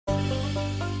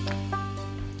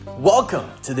Welcome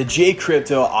to the J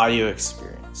Crypto audio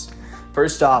experience.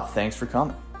 First off, thanks for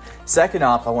coming. Second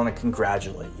off, I want to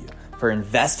congratulate you for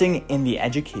investing in the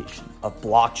education of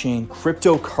blockchain,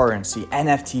 cryptocurrency,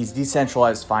 NFTs,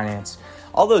 decentralized finance,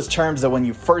 all those terms that when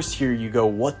you first hear, you go,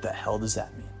 what the hell does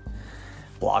that mean?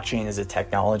 Blockchain is a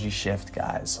technology shift,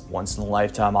 guys. Once in a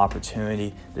lifetime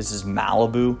opportunity. This is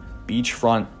Malibu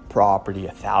beachfront property,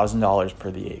 $1,000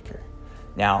 per the acre.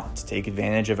 Now, to take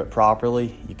advantage of it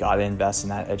properly, you got to invest in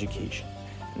that education.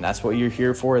 And that's what you're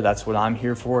here for. That's what I'm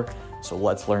here for. So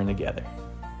let's learn together.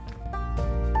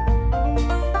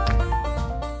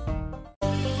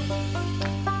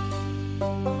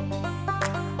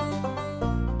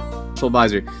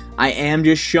 Advisor, I am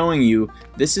just showing you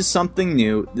this is something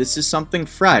new. This is something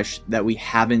fresh that we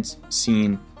haven't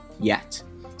seen yet.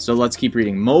 So let's keep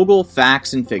reading. Mogul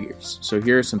facts and figures. So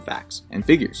here are some facts and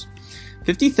figures.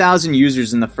 50,000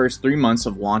 users in the first 3 months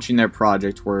of launching their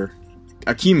project were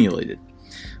accumulated.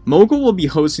 Mogul will be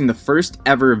hosting the first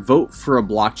ever Vote for a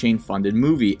Blockchain funded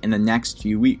movie in the next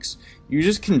few weeks.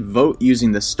 Users can vote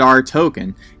using the STAR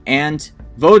token, and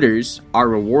voters are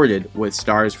rewarded with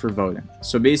stars for voting.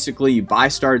 So basically, you buy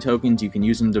STAR tokens, you can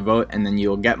use them to vote, and then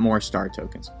you'll get more STAR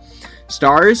tokens.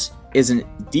 Stars is a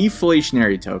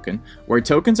deflationary token where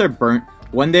tokens are burnt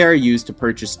when they are used to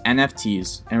purchase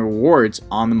NFTs and rewards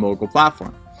on the Mogul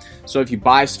platform. So if you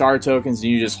buy STAR tokens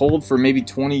and you just hold for maybe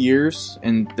 20 years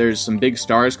and there's some big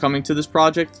stars coming to this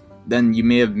project, then you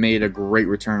may have made a great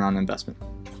return on investment.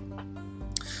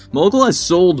 Mogul has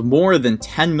sold more than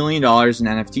 $10 million in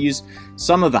NFTs,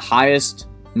 some of the highest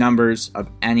numbers of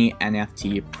any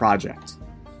NFT project.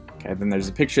 Okay, then there's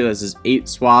a picture that says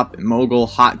ApeSwap and Mogul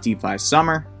Hot DeFi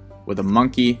Summer with a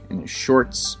monkey in his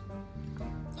shorts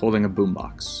holding a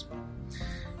boombox.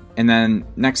 And then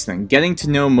next thing, getting to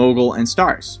know Mogul and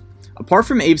Stars. Apart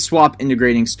from ApeSwap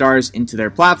integrating Stars into their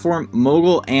platform,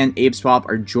 Mogul and ApeSwap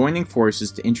are joining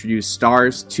forces to introduce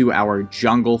Stars to our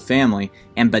Jungle family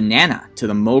and Banana to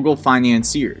the Mogul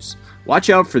financiers.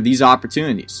 Watch out for these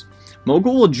opportunities.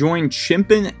 Mogul will join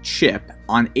Chimpin' Chip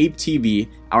on Ape TV,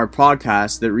 our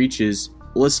podcast that reaches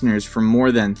listeners from more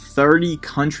than 30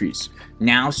 countries,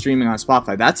 now streaming on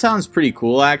Spotify. That sounds pretty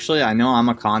cool, actually. I know I'm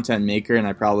a content maker and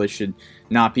I probably should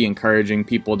not be encouraging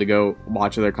people to go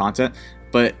watch other content,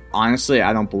 but honestly,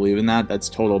 I don't believe in that. That's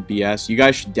total BS. You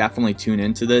guys should definitely tune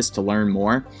into this to learn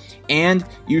more, and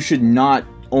you should not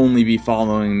only be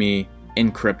following me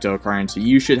in cryptocurrency.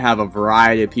 You should have a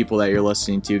variety of people that you're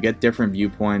listening to, get different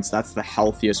viewpoints. That's the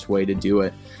healthiest way to do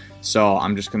it. So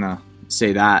I'm just gonna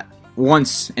say that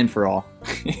once and for all.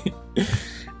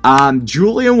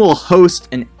 Julian will host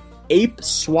an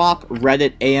ApeSwap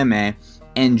Reddit AMA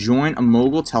and join a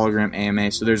Mogul Telegram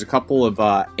AMA. So there's a couple of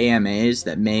AMAs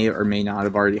that may or may not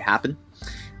have already happened.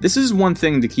 This is one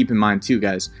thing to keep in mind too,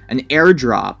 guys. An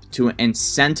airdrop to an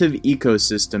incentive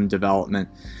ecosystem development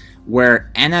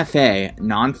where NFA,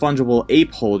 non-fungible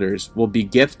ape holders, will be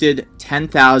gifted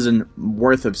 10,000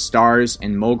 worth of stars,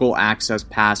 and Mogul Access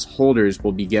Pass holders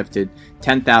will be gifted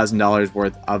 $10,000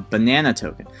 worth of Banana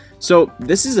token. So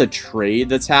this is a trade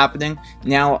that's happening.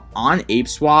 Now, on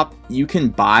ApeSwap, you can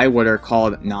buy what are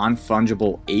called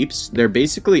non-fungible apes. They're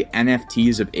basically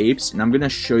NFTs of apes, and I'm going to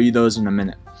show you those in a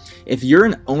minute. If you're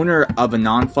an owner of a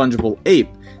non-fungible ape,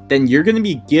 then you're going to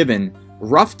be gifted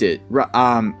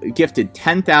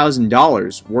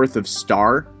 $10,000 worth of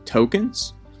STAR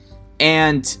tokens,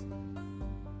 and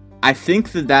I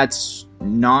think that that's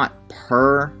not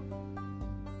per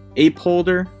ape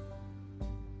holder.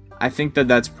 I think that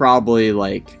that's probably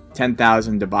like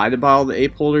 10,000 divided by all the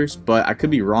ape holders, but I could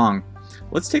be wrong.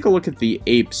 Let's take a look at the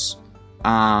apes.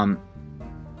 Let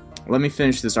me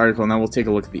finish this article and then we'll take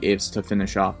a look at the apes to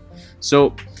finish off.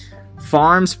 So,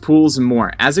 farms, pools, and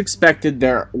more. As expected,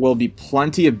 there will be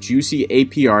plenty of juicy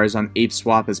APRs on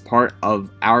ApeSwap as part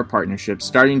of our partnership.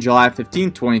 Starting July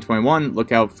 15, 2021,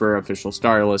 look out for official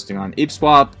star listing on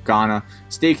ApeSwap, Ghana,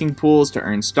 staking pools to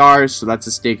earn stars. So that's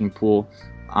a staking pool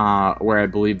where I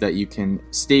believe that you can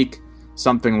stake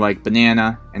something like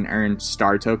Banana and earn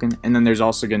star token. And then there's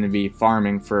also going to be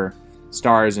farming for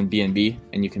stars and BNB,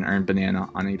 and you can earn Banana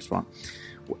on ApeSwap.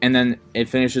 And then it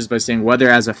finishes by saying, whether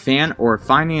as a fan or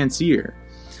financier,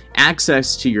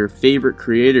 access to your favorite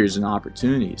creators and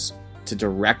opportunities to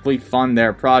directly fund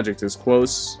their project is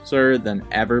closer than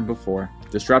ever before.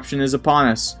 Disruption is upon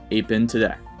us. Ape in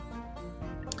today.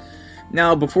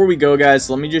 Now, before we go, guys,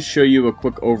 let me just show you a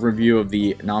quick overview of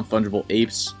the non-fungible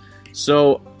apes.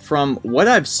 So, from what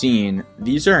I've seen,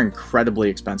 these are incredibly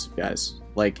expensive, guys.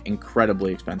 Like,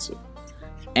 incredibly expensive.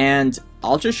 And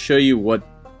I'll just show you what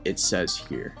it says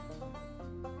here.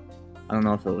 I don't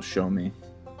know if it will show me.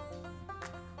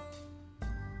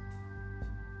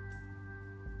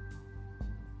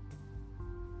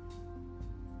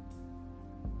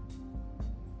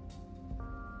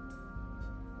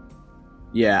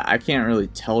 Yeah, I can't really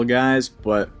tell, guys,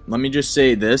 but let me just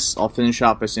say this. I'll finish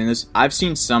off by saying this. I've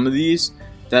seen some of these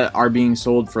that are being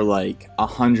sold for like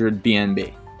 100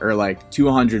 BNB or like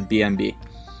 200 BNB.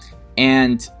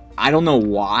 And I don't know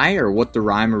why or what the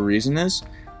rhyme or reason is.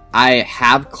 I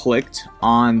have clicked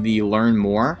on the learn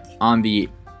more, on the,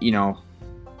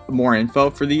 more info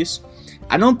for these.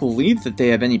 I don't believe that they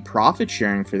have any profit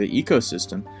sharing for the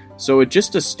ecosystem. So it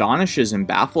just astonishes and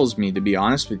baffles me, to be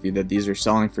honest with you, that these are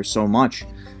selling for so much.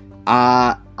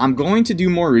 I'm going to do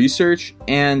more research,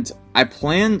 and I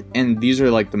planned, and these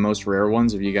are like the most rare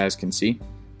ones, if you guys can see,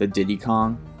 the Diddy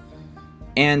Kong.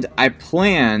 And I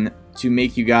plan to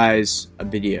make you guys a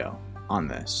video on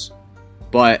this.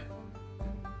 But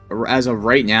as of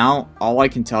right now, all I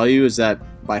can tell you is that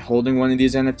by holding one of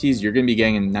these NFTs, you're going to be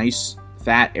getting a nice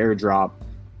fat airdrop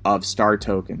of star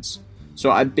tokens. So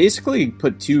I basically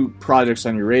put two projects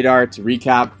on your radar. To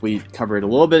recap, we covered a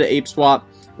little bit of ApeSwap,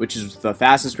 which is the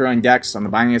fastest growing DEX on the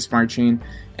Binance Smart Chain.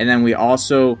 And then we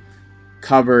also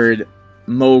covered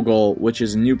Mogul, which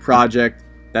is a new project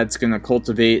that's going to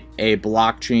cultivate a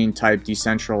blockchain type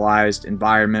decentralized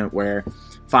environment where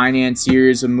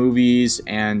financiers of movies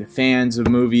and fans of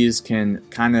movies can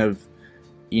kind of,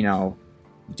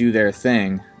 do their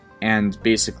thing and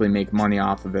basically make money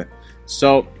off of it.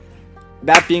 So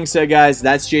that being said, guys,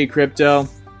 that's Jay Crypto.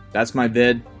 That's my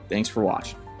vid. Thanks for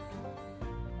watching.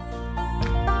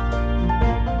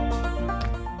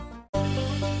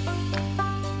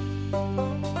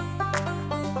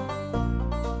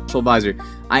 Advisor,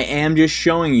 I am just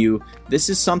showing you this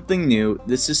is something new.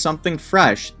 This is something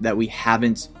fresh that we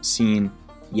haven't seen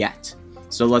yet.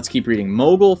 So let's keep reading.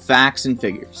 Mogul facts and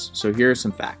figures. So here are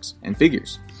some facts and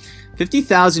figures.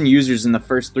 50,000 users in the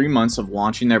first 3 months of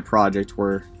launching their project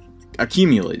were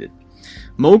accumulated.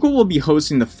 Mogul will be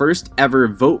hosting the first ever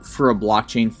vote for a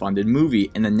blockchain funded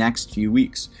movie in the next few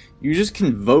weeks. Users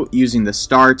can vote using the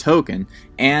STAR token,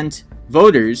 and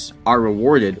voters are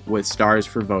rewarded with stars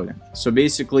for voting. So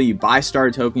basically, you buy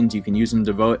STAR tokens, you can use them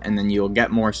to vote, and then you'll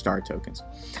get more STAR tokens.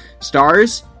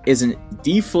 Stars is a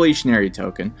deflationary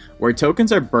token where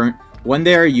tokens are burnt when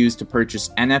they are used to purchase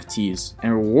NFTs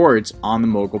and rewards on the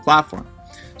Mogul platform.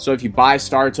 So if you buy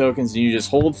STAR tokens and you just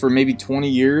hold for maybe 20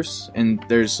 years and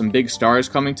there's some big stars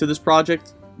coming to this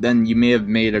project, then you may have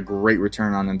made a great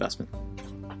return on investment.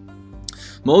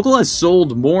 Mogul has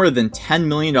sold more than $10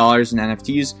 million in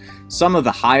NFTs, some of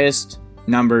the highest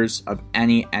numbers of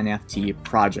any NFT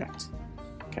project.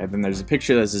 Okay, then there's a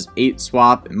picture that says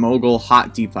ApeSwap and Mogul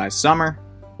Hot DeFi Summer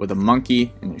with a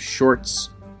monkey in his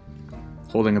shorts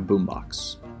holding a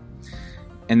boombox.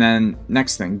 And then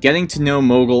next thing, getting to know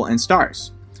Mogul and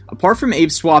Stars. Apart from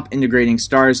ApeSwap integrating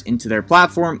Stars into their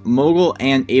platform, Mogul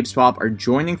and ApeSwap are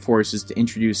joining forces to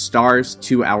introduce Stars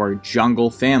to our Jungle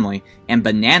family and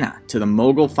Banana to the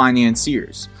Mogul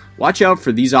financiers. Watch out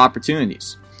for these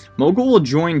opportunities. Mogul will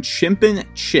join Chimpin'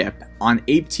 Chip on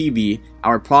Ape TV,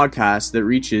 our podcast that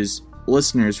reaches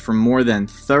listeners from more than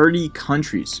 30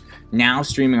 countries, now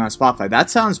streaming on Spotify. That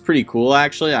sounds pretty cool,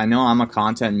 actually. I know I'm a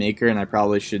content maker and I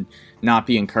probably should not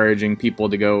be encouraging people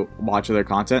to go watch other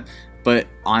content, but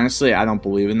honestly, I don't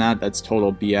believe in that. That's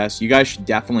total BS. You guys should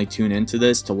definitely tune into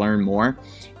this to learn more,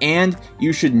 and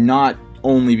you should not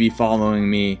only be following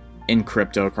me in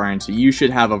cryptocurrency. You should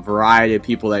have a variety of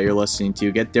people that you're listening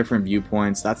to, get different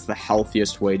viewpoints. That's the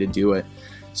healthiest way to do it.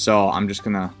 So I'm just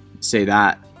gonna say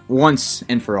that once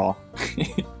and for all.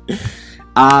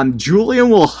 Julian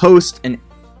will host an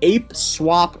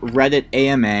ApeSwap Reddit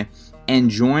AMA and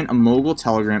join a Mogul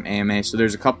Telegram AMA. So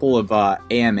there's a couple of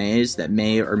AMAs that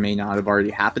may or may not have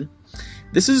already happened.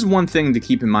 This is one thing to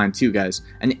keep in mind too, guys.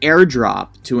 An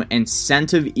airdrop to an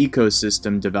incentive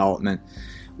ecosystem development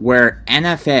where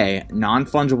NFA,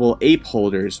 non-fungible ape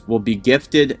holders, will be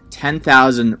gifted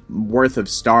 10,000 worth of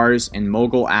stars, and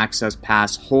Mogul Access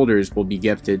Pass holders will be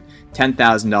gifted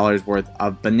 $10,000 worth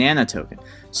of Banana token.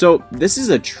 So this is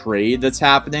a trade that's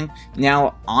happening.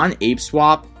 Now, on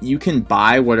ApeSwap, you can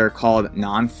buy what are called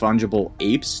non-fungible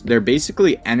apes. They're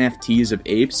basically NFTs of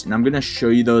apes, and I'm going to show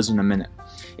you those in a minute.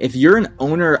 If you're an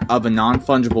owner of a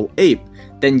non-fungible ape,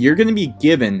 then you're going to be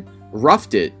given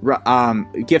gifted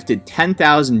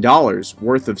 $10,000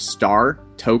 worth of star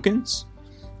tokens,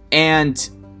 and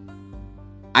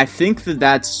I think that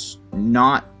that's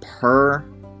not per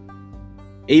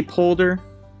ape holder.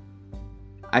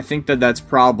 I think that that's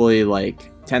probably like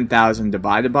 10,000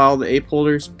 divided by all the ape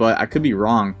holders, but I could be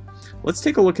wrong. Let's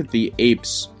take a look at the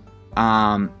apes.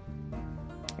 Let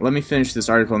me finish this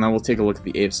article and then we'll take a look at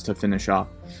the apes to finish off.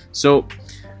 So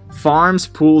farms,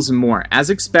 pools, and more.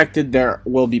 As expected, there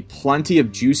will be plenty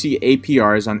of juicy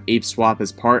APRs on ApeSwap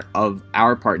as part of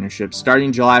our partnership.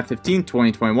 Starting July 15,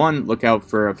 2021, look out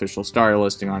for official star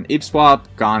listing on ApeSwap,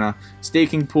 Ghana,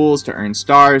 staking pools to earn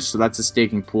stars. So that's a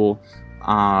staking pool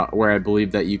where I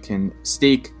believe that you can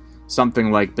stake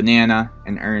something like banana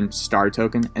and earn star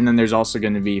token. And then there's also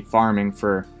going to be farming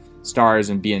for stars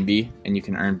and BNB, and you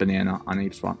can earn banana on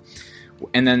ApeSwap.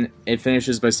 And then it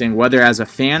finishes by saying, whether as a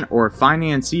fan or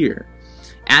financier,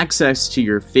 access to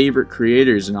your favorite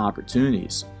creators and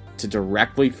opportunities to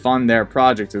directly fund their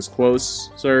project is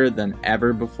closer than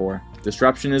ever before.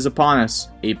 Disruption is upon us.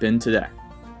 Ape in today.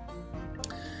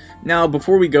 Now,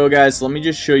 before we go, guys, let me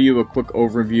just show you a quick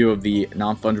overview of the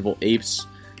non-fungible apes.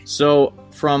 So,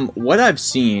 from what I've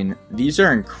seen, these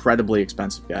are incredibly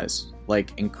expensive, guys.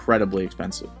 Like, incredibly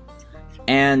expensive.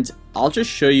 And I'll just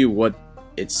show you what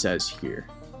it says here.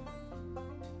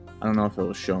 I don't know if it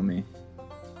will show me.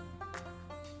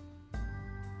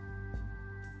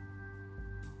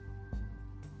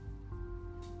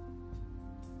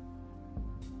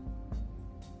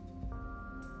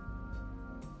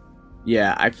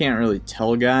 Yeah, I can't really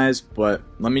tell, guys, but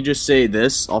let me just say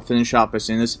this. I'll finish off by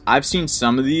saying this. I've seen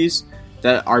some of these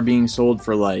that are being sold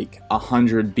for like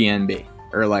 100 BNB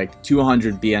or like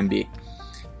 200 BNB.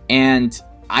 And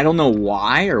I don't know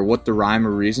why or what the rhyme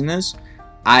or reason is.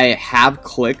 I have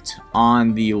clicked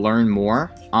on the learn more,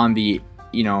 on the,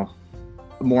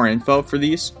 more info for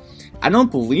these. I don't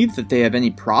believe that they have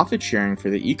any profit sharing for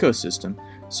the ecosystem.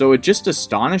 So it just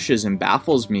astonishes and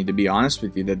baffles me, to be honest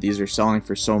with you, that these are selling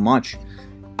for so much.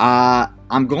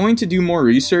 I'm going to do more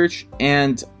research,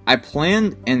 and I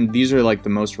plan, and these are like the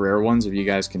most rare ones, if you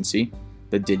guys can see,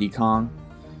 the Diddy Kong.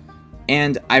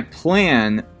 And I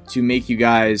plan to make you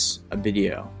guys a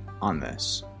video on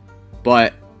this,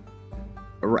 but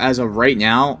as of right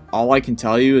now, all I can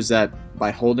tell you is that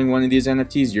by holding one of these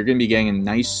NFTs, you're going to be getting a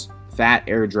nice fat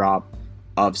airdrop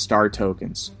of star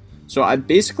tokens. So I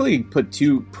basically put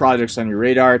two projects on your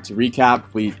radar. To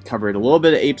recap, we covered a little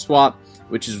bit of ApeSwap,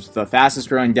 which is the fastest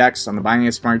growing DEX on the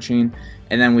Binance Smart Chain,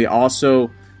 and then we also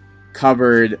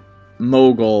covered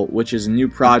Mogul, which is a new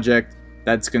project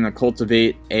that's going to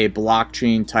cultivate a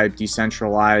blockchain type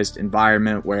decentralized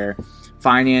environment where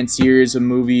financiers of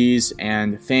movies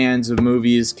and fans of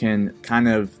movies can kind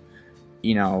of,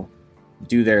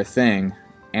 do their thing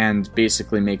and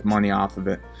basically make money off of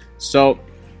it. So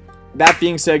that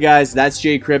being said, guys, that's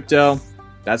Jay Crypto.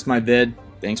 That's my vid.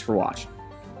 Thanks for watching.